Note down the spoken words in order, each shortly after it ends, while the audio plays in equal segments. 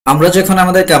আমরা যখন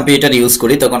আমাদের কম্পিউটার ইউজ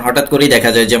করি তখন হঠাৎ করেই দেখা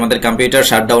যায় যে আমাদের কম্পিউটার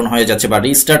শাটডাউন হয়ে যাচ্ছে বা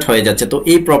রিস্টার্ট হয়ে যাচ্ছে। তো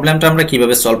এই প্রবলেমটা আমরা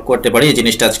কিভাবে সলভ করতে পারি এই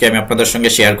জিনিসটা আজকে আমি আপনাদের সঙ্গে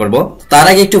শেয়ার করব। তার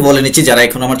আগে একটু বলে নিচ্ছি, যারা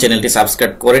এখন আমার চ্যানেলটি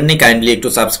সাবস্ক্রাইব করেননি কাইন্ডলি একটু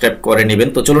সাবস্ক্রাইব করে নেবেন।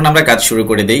 তো চলুন আমরা কাজ শুরু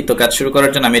করে দিই। তো কাজ শুরু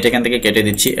করার জন্য আমি এটা এখান থেকে কেটে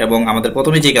দিচ্ছি এবং আমাদের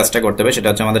প্রথমে যে কাজটা করতে হবে সেটা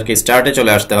হচ্ছে আমাদেরকে স্টার্টে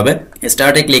চলে আসতে হবে।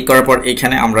 স্টার্টে ক্লিক করার পর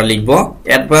এখানে আমরা লিখবো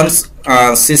অ্যাডভান্স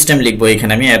সিস্টেম লিখবো।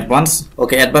 এখানে আমি অ্যাডভান্স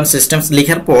অ্যাডভান্স সিস্টেমস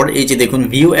লেখার পর এই যে দেখুন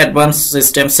ভিউ অ্যাডভান্স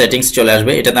সিস্টেম সেটিংস চলে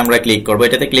আসবে, এটাতে আমরা ক্লিক করব।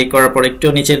 এটাতে ক্লিক করার পর একটু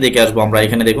নিচের দিকে আসবো আমরা,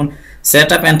 এখানে দেখুন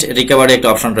সেটআপ এন্ড রিকভারি একটা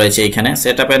অপশন রয়েছে। এখানে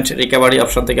সেটআপ এন্ড রিকভারি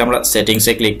অপশন থেকে আমরা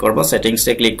সেটিংসে ক্লিক করব।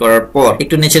 সেটিংসে ক্লিক করার পর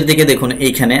একটু নিচের দিকে দেখুন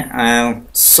এইখানে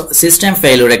সিস্টেম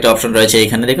ফেইলিউর একটা অপশন রয়েছে।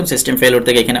 এখানে দেখুন সিস্টেম ফেইলিউর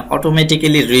থেকে এখানে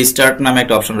অটোমেটিক্যালি রিস্টার্ট নামে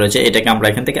একটা অপশন রয়েছে, এটাকে আমরা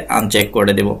এখান থেকে আনচেক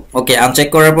করে দেব। ওকে, আনচেক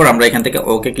করার পর আমরা এখান থেকে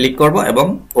ওকে ক্লিক করব এবং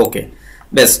ওকে,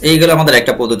 বেশ এইগুলো আমাদের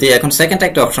একটা পদ্ধতি। এখন সেকেন্ড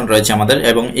একটা অপশন রয়েছে আমাদের,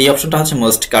 এবং এই অপশনটা হচ্ছে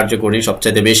মোস্ট কার্যকরী,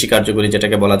 সবচেয়ে বেশি কার্যকরী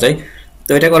যেটাকে বলা যায়।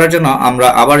 তো এটা করার জন্য আমরা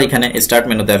আবার এখানে স্টার্ট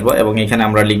মেনুতে আসবো এবং এখানে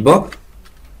আমরা লিখব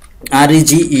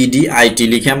REGEDIT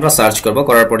লিখে আমরা সার্চ করব।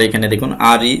 করার পরে এখানে দেখুন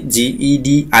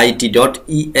REGEDIT.exe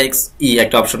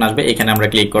একটা অপশন আসবে, এখানে আমরা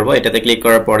ক্লিক করব। এটাতে ক্লিক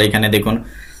করার পরে এখানে দেখুন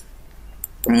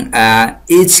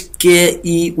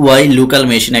HKEY লোকাল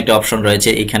মেশিন একটা অপশন রয়েছে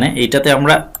এখানে, এটাতে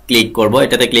আমরা ক্লিক করব।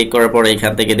 এটাতে ক্লিক করার পরে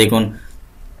এখান থেকে দেখুন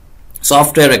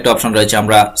সফটওয়্যার একটা অপশন রয়েছে,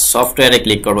 আমরা সফটওয়্যারে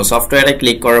ক্লিক করব। সফটওয়্যারে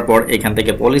ক্লিক করার পর এখান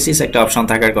থেকে পলিসিস একটা অপশন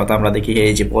থাকার কথা, আমরা দেখি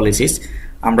এই যে পলিসিস,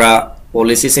 আমরা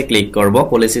পলিসিসে ক্লিক করব।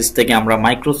 পলিসিস থেকে আমরা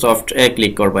মাইক্রোসফট এ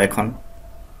ক্লিক করব। এখন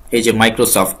এই যে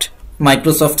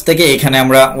মাইক্রোসফট থেকে এখানে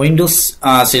আমরা উইন্ডোজ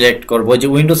সিলেক্ট করব, যে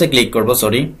উইন্ডোজে ক্লিক করব,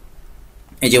 সরি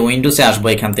এই যে উইন্ডোজে আসবো।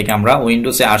 এখান থেকে আমরা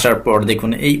উইন্ডোজে আসার পর দেখুন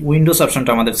এই উইন্ডোজ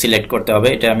অপশনটা আমাদের সিলেক্ট করতে হবে,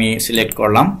 এটা আমি সিলেক্ট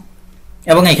করলাম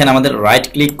এবং এখানে আমাদের রাইট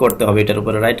ক্লিক করতে হবে। এটার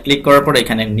উপরে রাইট ক্লিক করার পর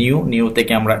এখানে নিউ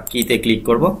থেকে আমরা কিতে ক্লিক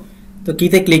করব। তো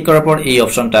কিতে ক্লিক করার পর এই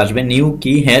অপশনটা আসবে নিউ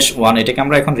কি #1, এটাকে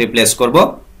আমরা এখন রিপ্লেস করব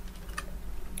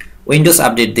উইন্ডোজ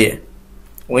আপডেট দিয়ে,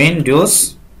 উইন্ডোজ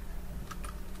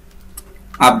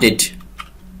আপডেট।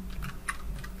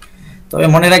 তবে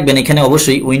মনে রাখবেন এখানে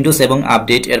অবশ্যই উইন্ডোজ এবং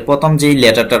আপডেট এর প্রথম যেই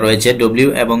লেটারটা রয়েছে W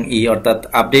এবং E, অর্থাৎ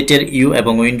আপডেটের U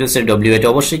এবং উইন্ডোজের W, এটা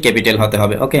অবশ্যই ক্যাপিটাল হতে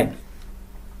হবে। ওকে,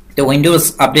 তো উইন্ডোজ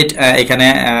আপডেট এখানে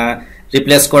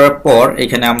রিপ্লেস করার পর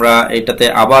এখানে আমরা এটাতে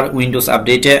আবার উইন্ডোজ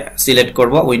আপডেটে সিলেক্ট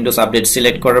করব। উইন্ডোজ আপডেট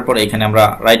সিলেক্ট করার পর এখানে আমরা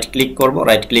রাইট ক্লিক করব।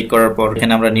 রাইট ক্লিক করার পর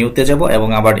এখানে আমরা নিউতে যাব এবং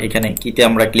আবার এখানে কিতে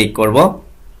আমরা ক্লিক করব।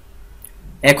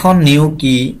 এখন নিউ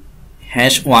কি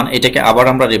 #1 এটাকে আবার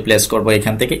আমরা রিপ্লেস করব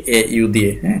এখান থেকে AU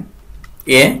দিয়ে। হ্যাঁ,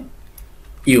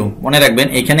 AU মনে রাখবেন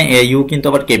এখানে AU কিন্তু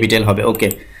আবার ক্যাপিটাল হবে। ওকে,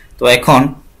 তো এখন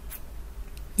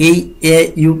এই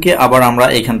AU কে আবার আমরা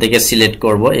এখান থেকে সিলেক্ট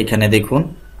করব। এখানে দেখুন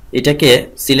এটাকে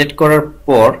সিলেক্ট করার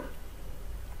পর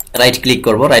রাইট ক্লিক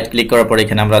করব। রাইট ক্লিক করার পর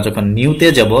এখানে আমরা যখন নিউতে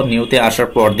যাব, নিউতে আসার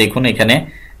পর দেখুন এখানে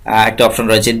একটা অপশন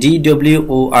রয়েছে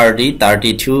DWORD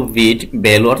 32 বিট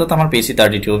ভ্যালু, অর্থাৎ আমার পিসি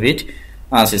 32 বিট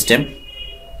সিস্টেম।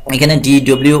 এখানে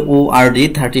DWORD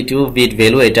 32 বিট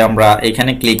ভ্যালু, এটা আমরা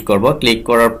এখানে ক্লিক করব। ক্লিক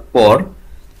করার পর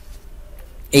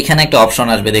এখানে একটা অপশন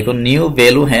আসবে দেখুন নিউ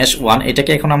ভ্যালু #1,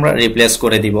 এটাকে এখন আমরা রিপ্লেস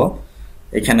করে দিব।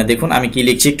 এখানে দেখুন আমি কি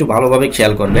লিখছি একটু ভালোভাবে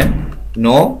খেয়াল করবেন,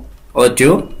 নো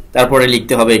অটো, তারপরে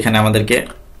লিখতে হবে এখানে আমাদেরকে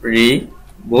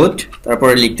রিবুট,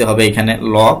 তারপরে লিখতে হবে এখানে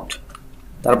লকড,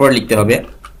 তারপরে লিখতে হবে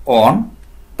অন,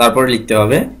 তারপরে লিখতে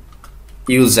হবে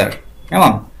ইউজার।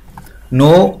 কেমন,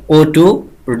 no auto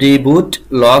reboot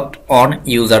locked on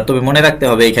user. তবে মনে রাখতে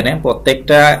হবে এখানে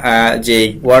প্রত্যেকটা যে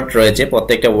ওয়ার্ড রয়েছে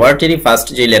প্রত্যেকটা ওয়ার্ডেরই ফার্স্ট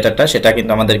যে লেটারটা সেটা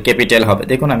কিন্তু আমাদের ক্যাপিটাল হবে।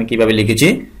 দেখুন আমি কিভাবে লিখেছি,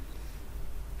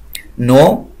 no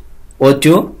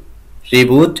auto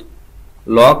reboot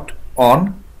locked on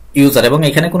user, এবং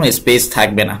এখানে কোনো স্পেস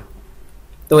থাকবে না।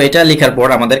 তো এটা লেখার পর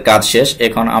আমাদের কাজ শেষ।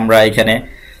 এখন আমরা এখানে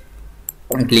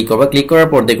ক্লিক করব। ক্লিক করার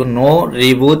পর দেখুন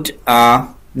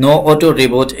নো অটো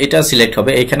রিবুট এটা সিলেক্ট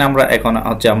হবে। এখানে আমরা এখন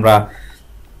হচ্ছে আমরা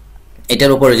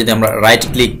এটার উপরে যদি আমরা রাইট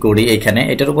ক্লিক করি, এখানে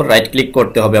এটার উপর রাইট ক্লিক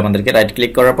করতে হবে আমাদেরকে। রাইট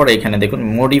ক্লিক করার পর এখানে দেখুন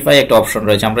মডিফাই একটা অপশন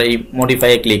রয়েছে, আমরা এই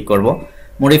মডিফাইয়ে ক্লিক করব।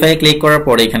 মডিফাইয়ে ক্লিক করার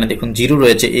পর এখানে দেখুন 0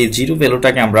 রয়েছে, এই 0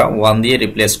 ভ্যালুটাকে আমরা 1 দিয়ে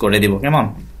রিপ্লেস করে দিব। কেমন,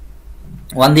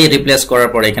 1 দিয়ে রিপ্লেস করার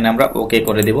পর এখানে আমরা ওকে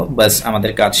করে দিব, বাস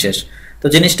আমাদের কাজ শেষ। তো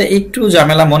জিনিসটা একটু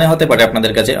ঝামেলা মনে হতে পারে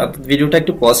আপনাদের কাছে, ভিডিওটা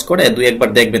একটু পজ করে 2-1 বার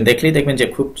দেখবেন, দেখলেই দেখবেন যে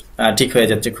খুব ঠিক হয়ে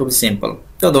যাচ্ছে, খুব সিম্পল।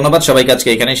 তো ধন্যবাদ সবাইকে, আজকে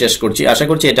এখানেই শেষ করছি। আশা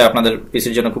করছি এটা আপনাদের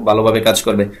পিসির জন্য খুব ভালোভাবে কাজ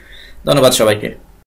করবে। ধন্যবাদ সবাইকে।